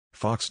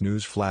Fox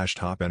News Flash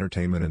top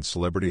entertainment and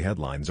celebrity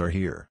headlines are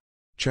here.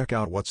 Check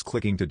out what's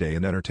clicking today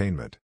in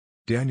entertainment.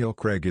 Daniel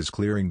Craig is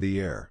clearing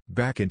the air.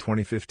 Back in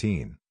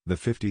 2015, the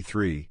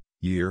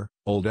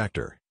 53-year-old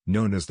actor,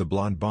 known as the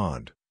Blonde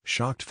Bond,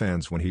 shocked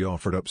fans when he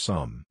offered up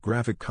some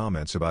graphic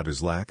comments about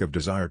his lack of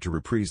desire to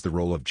reprise the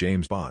role of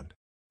James Bond.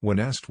 When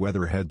asked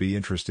whether he'd be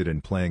interested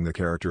in playing the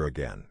character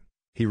again,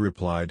 he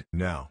replied,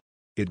 "No.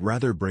 I'd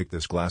rather break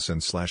this glass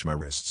and slash my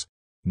wrists.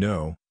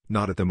 No,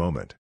 not at the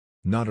moment.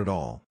 Not at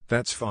all.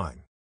 That's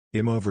fine.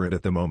 I'm over it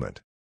at the moment.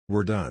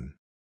 We're done.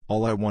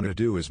 All I want to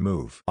do is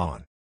move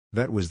on."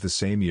 That was the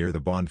same year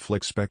the Bond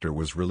flick Spectre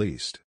was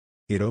released.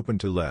 It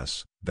opened to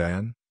less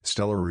than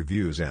stellar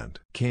reviews and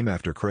came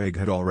after Craig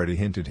had already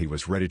hinted he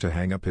was ready to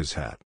hang up his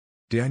hat.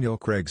 Daniel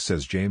Craig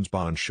says James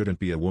Bond shouldn't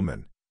be a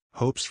woman.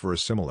 Hopes for a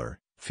similar,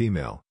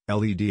 female,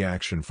 LED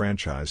action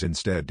franchise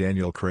instead.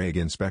 Daniel Craig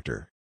in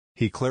Spectre.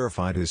 He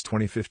clarified his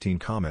 2015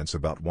 comments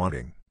about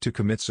wanting to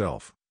commit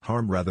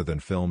self-harm rather than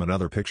film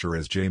another picture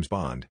as James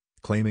Bond,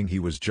 claiming he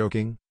was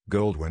joking.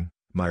 Goldwyn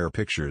Mayer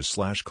Pictures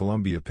 /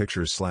 Columbia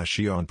Pictures /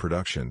 Eon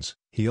Productions.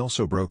 He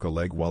also broke a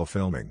leg while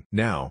filming.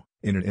 Now,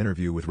 in an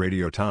interview with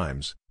Radio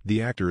Times,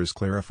 the actor is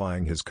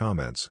clarifying his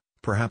comments,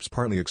 perhaps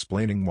partly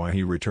explaining why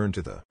he returned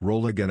to the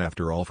role again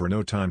after all for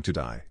No Time to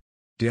Die.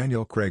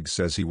 Daniel Craig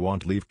says he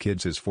won't leave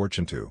kids his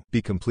fortune. To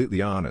be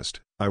completely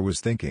honest, I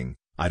was thinking,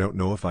 I don't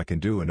know if I can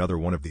do another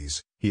one of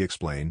these, he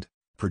explained.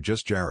 For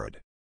Just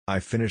Jared. I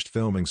finished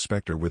filming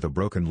Spectre with a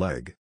broken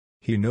leg.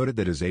 He noted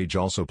that his age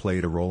also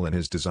played a role in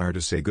his desire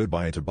to say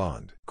goodbye to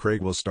Bond.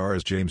 Craig will star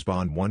as James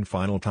Bond one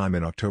final time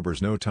in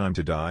October's No Time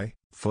to Die.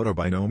 Photo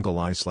by Noam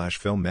Galai /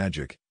 Film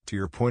Magic. To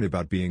your point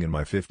about being in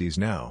my 50s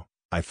now,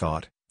 I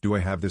thought, do I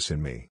have this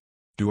in me?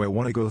 Do I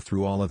want to go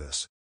through all of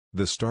this?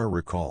 The star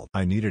recalled.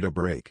 I needed a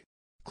break.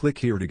 Click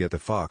here to get the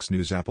Fox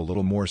News app. A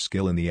little more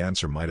skill in the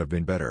answer might have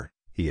been better,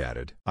 he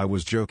added. I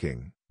was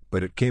joking,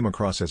 but it came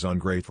across as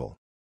ungrateful.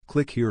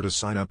 Click here to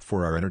sign up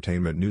for our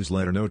entertainment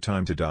newsletter No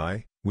Time to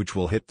Die, which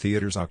will hit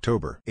theaters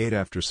October 8.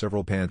 After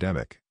several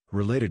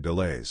pandemic-related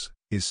delays,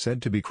 is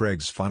said to be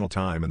Craig's final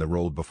time in the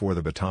role before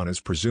the baton is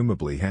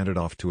presumably handed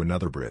off to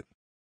another Brit.